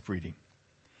he was reading.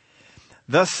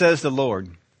 Thus says the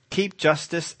Lord, keep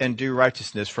justice and do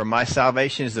righteousness, for my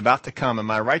salvation is about to come and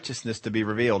my righteousness to be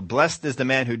revealed. Blessed is the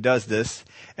man who does this,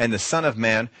 and the Son of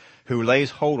Man who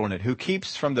lays hold on it, who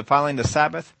keeps from defiling the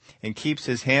Sabbath and keeps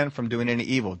his hand from doing any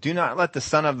evil. Do not let the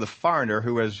son of the foreigner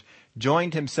who has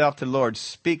joined himself to the Lord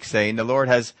speak, saying, the Lord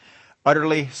has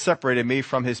utterly separated me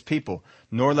from his people.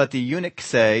 Nor let the eunuch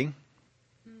say,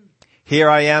 here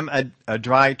I am a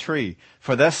dry tree.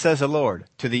 For thus says the Lord,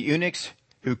 to the eunuchs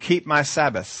who keep my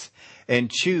Sabbaths,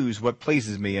 and choose what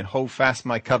pleases me, and hold fast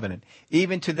my covenant.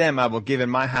 Even to them I will give in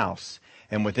my house,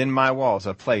 and within my walls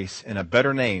a place and a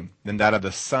better name than that of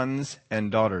the sons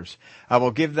and daughters. I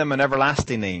will give them an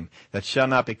everlasting name that shall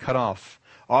not be cut off.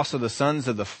 Also the sons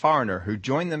of the foreigner who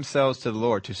join themselves to the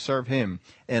Lord to serve him,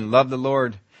 and love the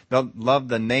Lord, love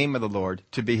the name of the Lord,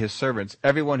 to be his servants.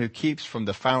 Everyone who keeps from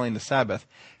defiling the Sabbath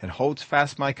and holds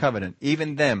fast my covenant,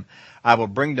 even them I will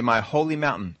bring to my holy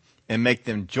mountain, and make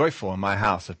them joyful in my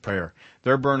house of prayer.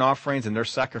 Their burnt offerings and their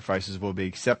sacrifices will be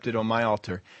accepted on my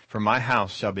altar, for my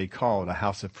house shall be called a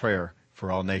house of prayer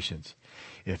for all nations.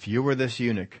 If you were this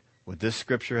eunuch, would this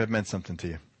scripture have meant something to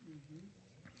you?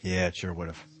 Yeah, it sure would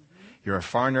have. You're a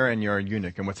foreigner and you're a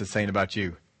eunuch, and what's it saying about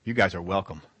you? You guys are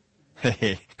welcome.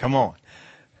 Hey, come on.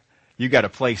 You got a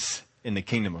place in the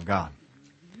kingdom of God.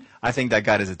 I think that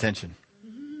got his attention.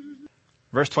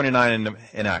 Verse 29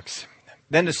 in Acts.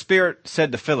 Then the Spirit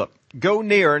said to Philip, go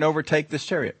near and overtake this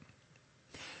chariot.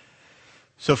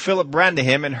 So Philip ran to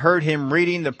him and heard him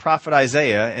reading the prophet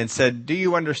Isaiah and said, do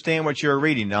you understand what you are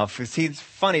reading? Now, if it seems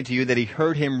funny to you that he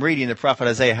heard him reading the prophet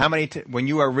Isaiah, how many, when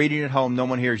you are reading at home, no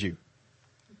one hears you?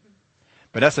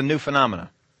 But that's a new phenomenon.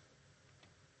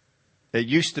 It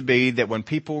used to be that when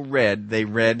people read, they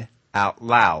read out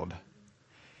loud.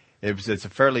 It's a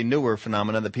fairly newer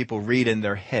phenomenon that people read in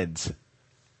their heads.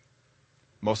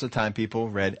 Most of the time people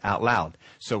read out loud.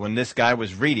 So when this guy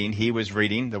was reading, he was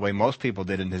reading the way most people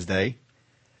did in his day,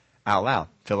 out loud.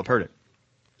 Philip heard it.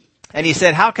 And he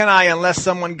said, how can I unless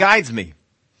someone guides me?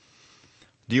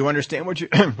 Do you understand what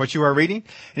you are reading?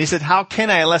 And he said, how can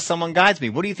I unless someone guides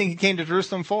me? What do you think he came to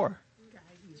Jerusalem for?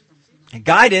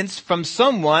 Guidance from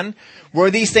someone where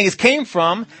these things came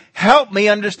from. Help me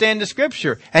understand the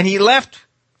scripture. And he left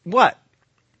what?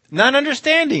 Not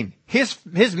understanding. His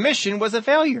mission was a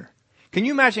failure. Can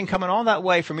you imagine coming all that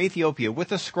way from Ethiopia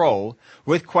with a scroll,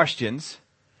 with questions,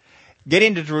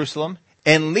 getting to Jerusalem,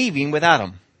 and leaving without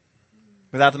them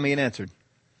being answered?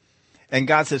 And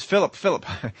God says, Philip,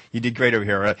 you did great over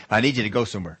here. Right? I need you to go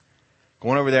somewhere. Go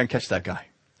on over there and catch that guy.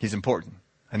 He's important.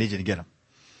 I need you to get him.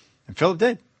 And Philip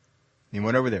did. He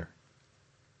went over there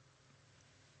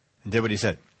and did what he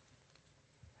said.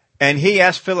 And he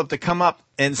asked Philip to come up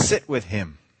and sit with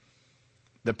him.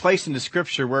 The place in the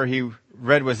scripture where he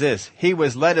read was this. He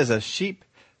was led as a sheep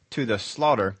to the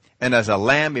slaughter, and as a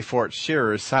lamb before its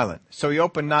shearer is silent. So he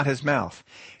opened not his mouth.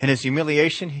 In his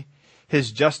humiliation,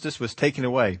 his justice was taken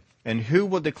away. And who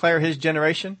will declare his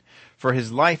generation? For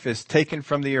his life is taken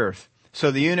from the earth. So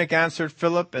the eunuch answered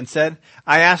Philip and said,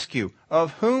 I ask you,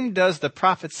 of whom does the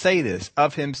prophet say this?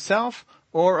 Of himself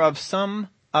or of some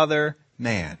other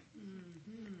man?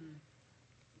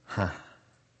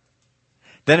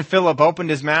 Then Philip opened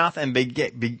his mouth and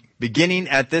beginning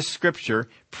at this scripture,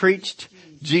 preached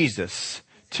Jesus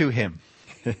to him.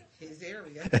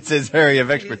 It's his area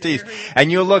of expertise.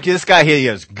 And you'll look, this guy here, he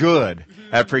is good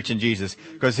at preaching Jesus.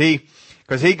 Because he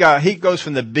goes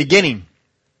from the beginning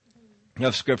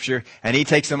of scripture and he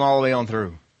takes them all the way on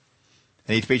through.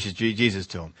 And he preaches Jesus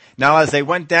to them. Now as they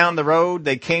went down the road,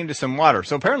 they came to some water.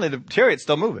 So apparently the chariot's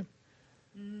still moving.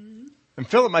 And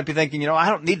Philip might be thinking, I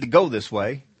don't need to go this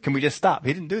way. Can we just stop?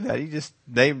 He didn't do that.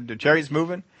 The chariot's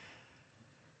moving.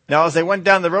 Now as they went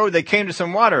down the road, they came to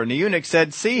some water. And the eunuch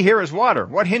said, see, here is water.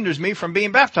 What hinders me from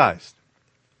being baptized?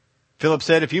 Philip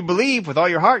said, if you believe with all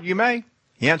your heart, you may.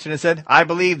 He answered and said, I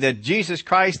believe that Jesus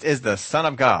Christ is the Son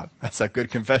of God. That's a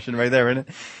good confession right there, isn't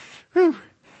it? Whew.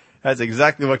 That's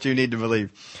exactly what you need to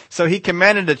believe. So he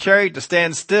commanded the chariot to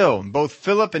stand still. Both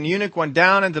Philip and the eunuch went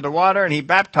down into the water, and he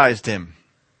baptized him.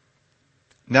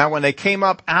 Now when they came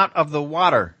up out of the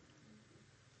water,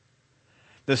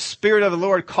 the Spirit of the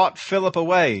Lord caught Philip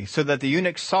away, so that the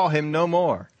eunuch saw him no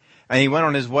more. And he went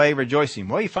on his way rejoicing.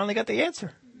 Well, he finally got the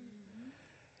answer.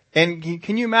 And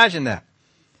can you imagine that?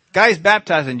 Guy's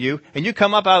baptizing you, and you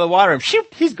come up out of the water, and shoot,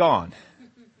 he's gone.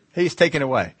 He's taken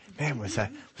away. Man, was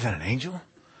that an angel?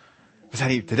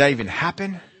 Did that even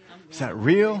happen? Is that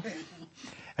real?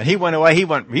 And he went away. He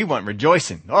went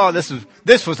rejoicing. Oh,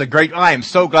 this was a great. I am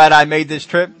so glad I made this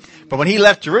trip. But when he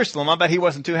left Jerusalem, I bet he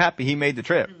wasn't too happy he made the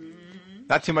trip.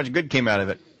 Not too much good came out of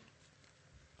it.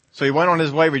 So he went on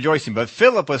his way rejoicing. But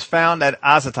Philip was found at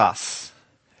Azotus,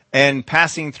 and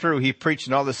passing through, he preached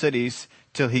in all the cities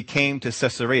till he came to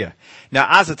Caesarea. Now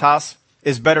Azotus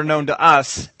is better known to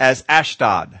us as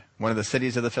Ashdod, one of the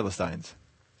cities of the Philistines.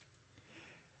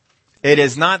 It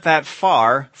is not that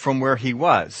far from where he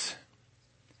was.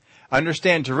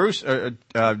 Understand,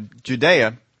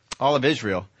 Judea, all of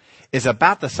Israel, is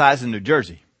about the size of New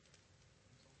Jersey.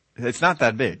 It's not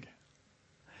that big.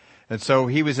 And so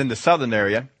he was in the southern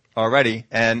area already,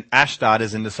 and Ashdod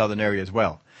is in the southern area as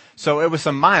well. So it was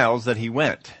some miles that he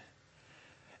went.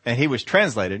 And he was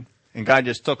translated, and God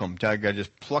just took him. God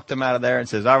just plucked him out of there and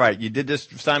says, all right, you did this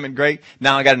assignment great.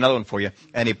 Now I got another one for you.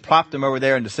 And he plopped him over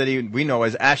there in the city we know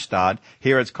as Ashdod.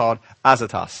 Here it's called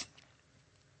Azotus.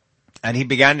 And he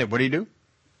began to, what did he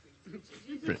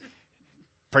do?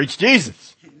 Preach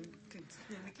Jesus.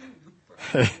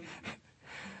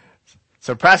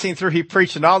 So passing through, he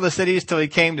preached in all the cities till he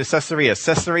came to Caesarea.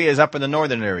 Caesarea is up in the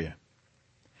northern area.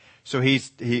 So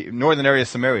northern area of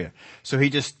Samaria. So he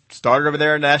just started over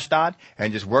there in Ashdod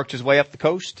and just worked his way up the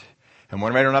coast and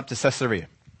went right on up to Caesarea.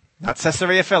 Not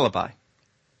Caesarea Philippi.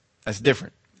 That's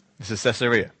different. This is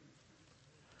Caesarea.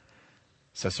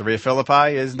 Caesarea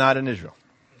Philippi is not in Israel.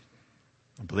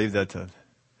 I believe that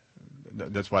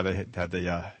that's why they had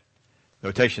the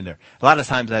notation there. A lot of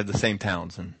times they have the same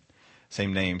towns and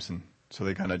same names, and so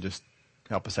they kind of just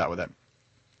help us out with that.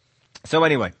 So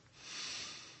anyway.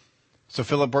 So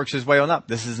Philip works his way on up.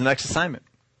 This is the next assignment.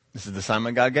 This is the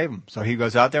assignment God gave him. So he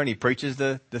goes out there and he preaches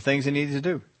the things he needs to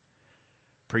do.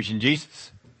 Preaching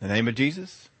Jesus, the name of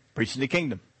Jesus, preaching the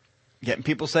kingdom, getting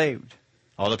people saved.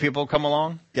 All the people come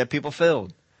along, get people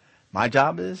filled. My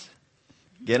job is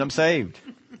get them saved,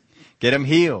 get them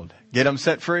healed, get them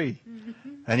set free.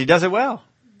 And he does it well.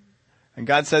 And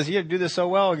God says, you do this so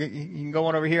well, you can go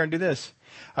on over here and do this.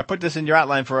 I put this in your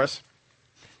outline for us.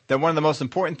 That one of the most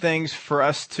important things for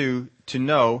us to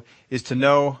know is to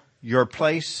know your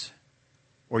place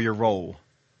or your role.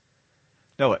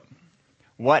 Know it.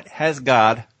 What has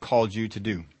God called you to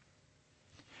do?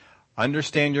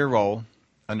 Understand your role.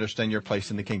 Understand your place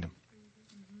in the kingdom.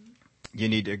 You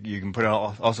can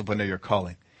also put in your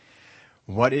calling.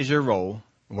 What is your role?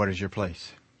 What is your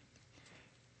place?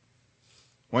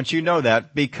 Once you know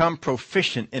that, become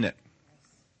proficient in it.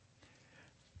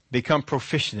 Become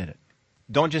proficient in it.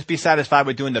 Don't just be satisfied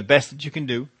with doing the best that you can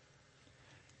do.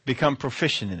 Become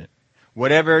proficient in it.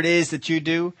 Whatever it is that you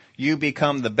do, you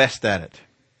become the best at it.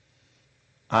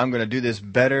 I'm going to do this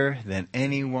better than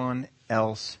anyone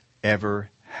else ever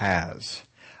has.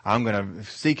 I'm going to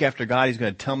seek after God. He's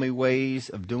going to tell me ways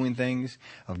of doing things,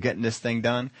 of getting this thing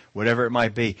done, whatever it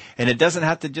might be. And it doesn't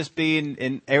have to just be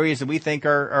in areas that we think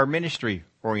are ministry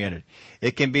oriented.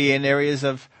 It can be in areas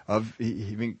of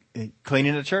even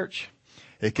cleaning a church.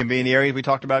 It can be in the areas we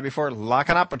talked about before,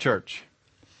 locking up a church.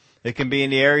 It can be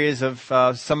in the areas of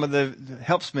some of the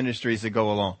helps ministries that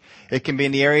go along. It can be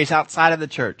in the areas outside of the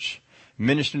church,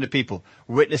 ministering to people,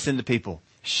 witnessing to people,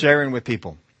 sharing with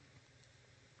people,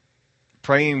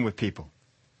 praying with people.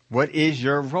 What is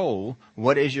your role?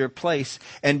 What is your place?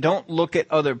 And don't look at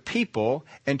other people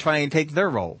and try and take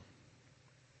their role.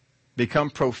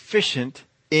 Become proficient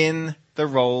in the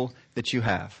role that you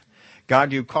have.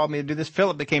 God, you called me to do this.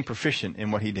 Philip became proficient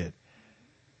in what he did.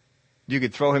 You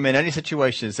could throw him in any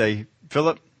situation and say,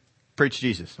 Philip, preach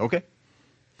Jesus. Okay?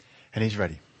 And he's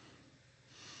ready.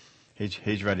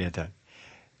 He's ready at that.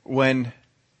 When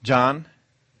John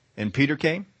and Peter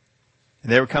came,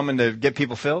 and they were coming to get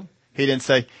people filled, he didn't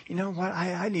say, you know what,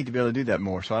 I need to be able to do that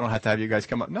more, so I don't have to have you guys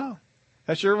come up. No,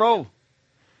 that's your role.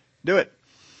 Do it.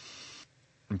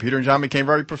 And Peter and John became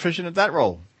very proficient at that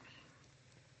role.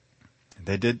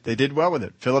 They did well with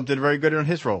it. Philip did very good in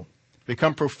his role.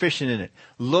 Become proficient in it.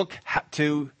 Look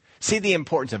to see the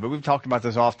importance of it. We've talked about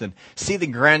this often. See the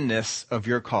grandness of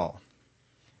your call.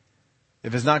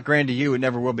 If it's not grand to you, it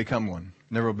never will become one.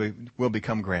 Will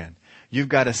become grand. You've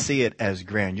got to see it as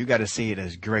grand. You've got to see it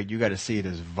as great. You've got to see it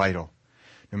as vital.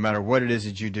 No matter what it is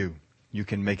that you do, you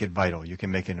can make it vital. You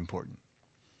can make it important.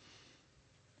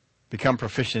 Become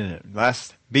proficient in it.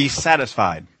 Last, be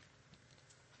satisfied.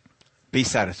 Be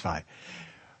satisfied.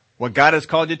 What God has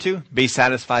called you to, be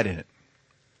satisfied in it.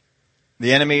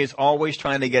 The enemy is always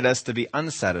trying to get us to be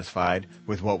unsatisfied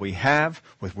with what we have,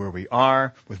 with where we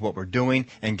are, with what we're doing,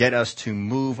 and get us to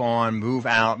move on, move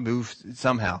out, move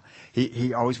somehow.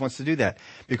 He always wants to do that.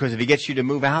 Because if he gets you to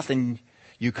move out, then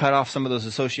you cut off some of those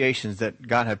associations that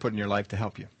God had put in your life to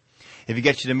help you. If he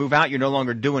gets you to move out, you're no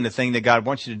longer doing the thing that God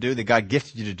wants you to do, that God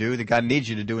gifted you to do, that God needs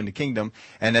you to do in the kingdom,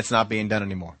 and that's not being done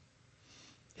anymore.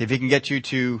 If he can get you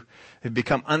to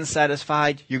become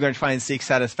unsatisfied, you're going to try and seek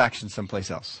satisfaction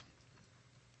someplace else.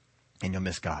 And you'll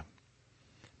miss God.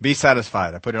 Be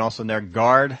satisfied. I put it also in there.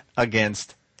 Guard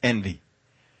against envy.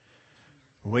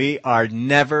 We are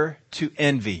never to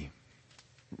envy.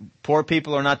 Poor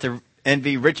people are not to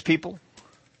envy rich people.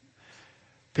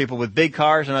 People with big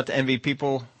cars are not to envy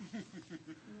people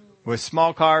with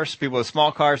small cars. People with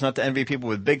small cars are not to envy people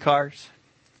with big cars.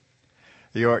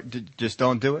 Just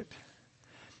don't do it.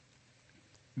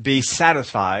 Be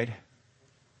satisfied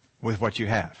with what you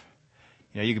have.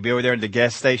 You know, you could be over there at the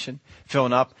gas station,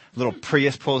 filling up, a little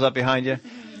Prius pulls up behind you,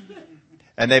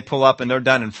 and they pull up and they're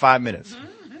done in 5 minutes.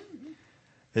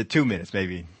 2 minutes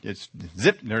maybe. It's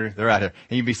zip, they're out here.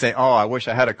 And you'd be saying, oh, I wish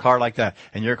I had a car like that.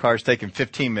 And your car's taking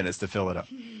 15 minutes to fill it up.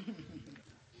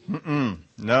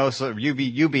 No, so you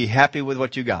be happy with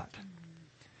what you got.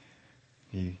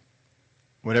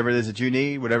 Whatever it is that you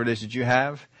need, whatever it is that you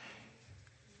have,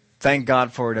 thank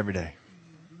God for it every day.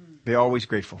 Be always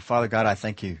grateful. Father God, I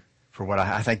thank you for what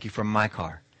I thank you for my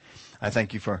car. I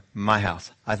thank you for my house.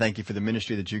 I thank you for the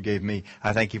ministry that you gave me.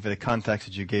 I thank you for the context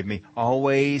that you gave me.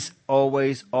 Always,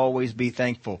 always, always be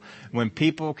thankful. When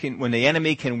the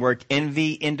enemy can work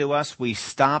envy into us, we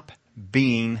stop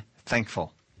being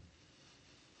thankful.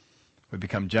 We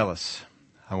become jealous.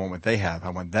 I want what they have. I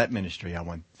want that ministry. I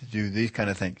want to do these kind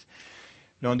of things.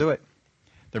 Don't do it.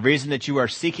 The reason that you are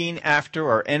seeking after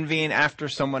or envying after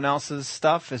someone else's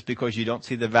stuff is because you don't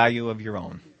see the value of your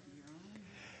own.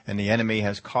 And the enemy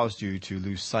has caused you to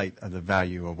lose sight of the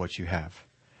value of what you have.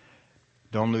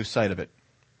 Don't lose sight of it.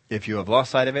 If you have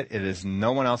lost sight of it, it is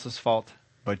no one else's fault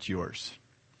but yours.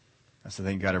 That's the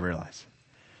thing you got to realize.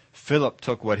 Philip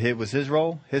took what was his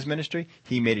role, his ministry,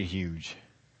 he made it huge.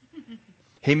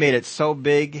 He made it so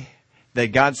big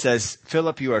that God says,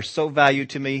 Philip, you are so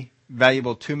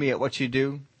valuable to me at what you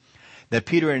do, that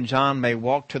Peter and John may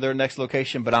walk to their next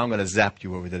location, but I'm going to zap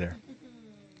you over there.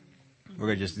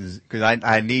 We're going to because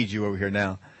I need you over here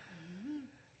now.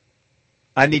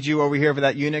 I need you over here for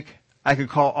that eunuch. I could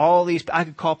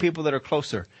call people that are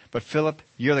closer. But Philip,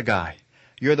 you're the guy.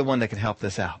 You're the one that can help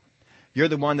this out. You're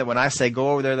the one that when I say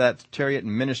go over there to that chariot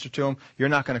and minister to him, you're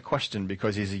not going to question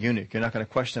because he's a eunuch. You're not going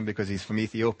to question because he's from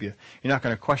Ethiopia. You're not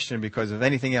going to question because of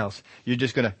anything else. You're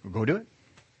just going to go do it.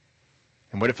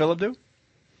 And what did Philip do?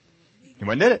 He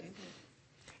went and did it.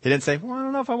 He didn't say, well, I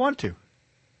don't know if I want to.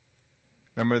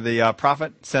 Remember the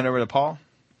prophet sent over to Paul?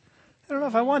 I don't know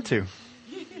if I want to.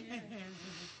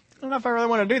 I don't know if I really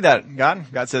want to do that, God.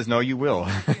 God says, no, you will.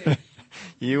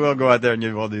 You will go out there and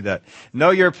you will do that.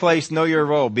 Know your place, know your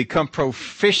role. Become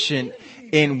proficient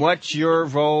in what your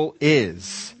role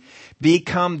is.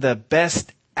 Become the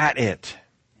best at it.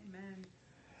 Amen.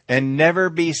 And never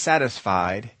be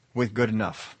satisfied with good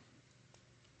enough.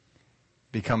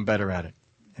 Become better at it.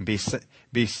 And be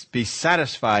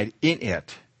satisfied in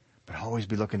it. But always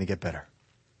be looking to get better.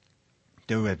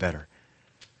 Do it better.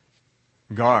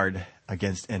 Guard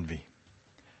against envy.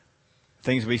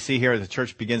 Things we see here as the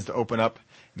church begins to open up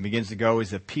and begins to go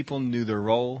is that people knew their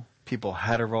role, people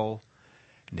had a role,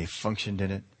 and they functioned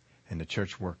in it, and the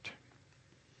church worked.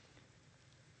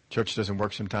 Church doesn't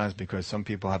work sometimes because some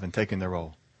people haven't taken their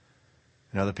role,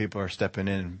 and other people are stepping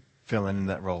in and filling in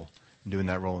that role and doing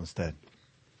that role instead.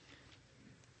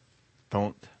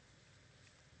 Don't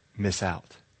miss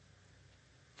out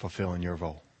fulfilling your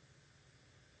role.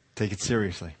 Take it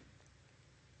seriously.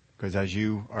 Because as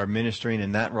you are ministering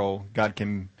in that role, God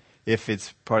can, if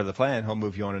it's part of the plan, He'll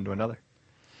move you on into another.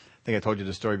 I think I told you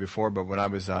the story before, but when I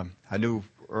was, I knew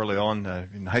early on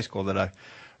in high school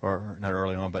or not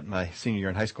early on, but my senior year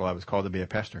in high school, I was called to be a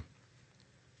pastor.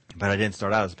 But I didn't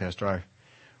start out as a pastor. I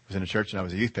was in a church and I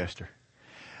was a youth pastor.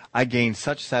 I gained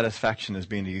such satisfaction as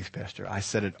being a youth pastor. I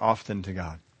said it often to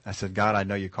God. I said, God, I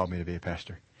know you called me to be a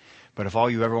pastor. But if all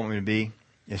you ever want me to be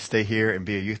is stay here and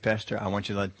be a youth pastor, I want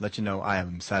you to let you know I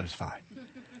am satisfied.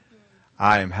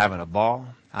 I am having a ball.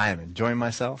 I am enjoying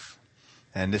myself.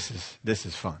 and this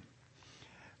is fun.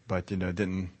 But, it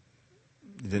didn't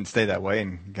stay that way,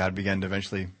 and God began to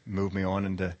eventually move me on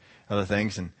into other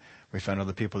things, and we found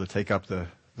other people to take up the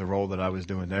role that I was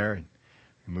doing there, and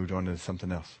we moved on to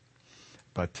something else.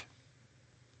 But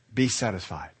be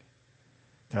satisfied.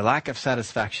 The lack of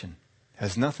satisfaction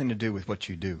has nothing to do with what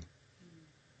you do.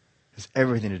 It has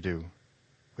everything to do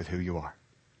with who you are.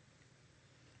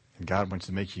 And God wants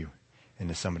to make you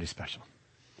into somebody special.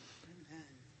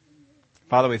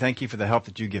 Father, we thank you for the help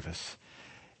that you give us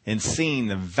in seeing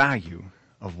the value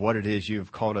of what it is you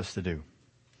have called us to do.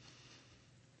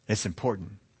 It's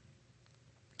important.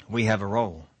 We have a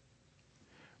role.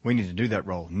 We need to do that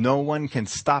role. No one can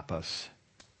stop us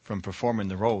from performing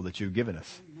the role that you've given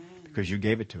us, because you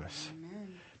gave it to us.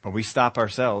 But we stop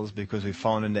ourselves because we've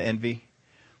fallen into envy.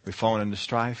 We've fallen into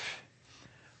strife.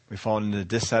 We've fallen into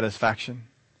dissatisfaction.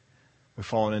 We've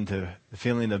fallen into the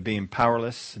feeling of being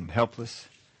powerless and helpless.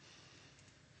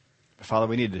 But Father,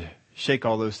 we need to shake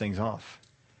all those things off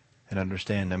and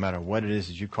understand no matter what it is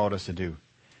that you called us to do,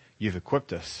 you've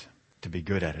equipped us to be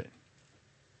good at it.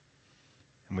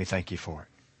 And we thank you for it.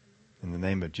 In the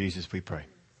name of Jesus we pray.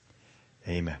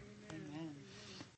 Amen.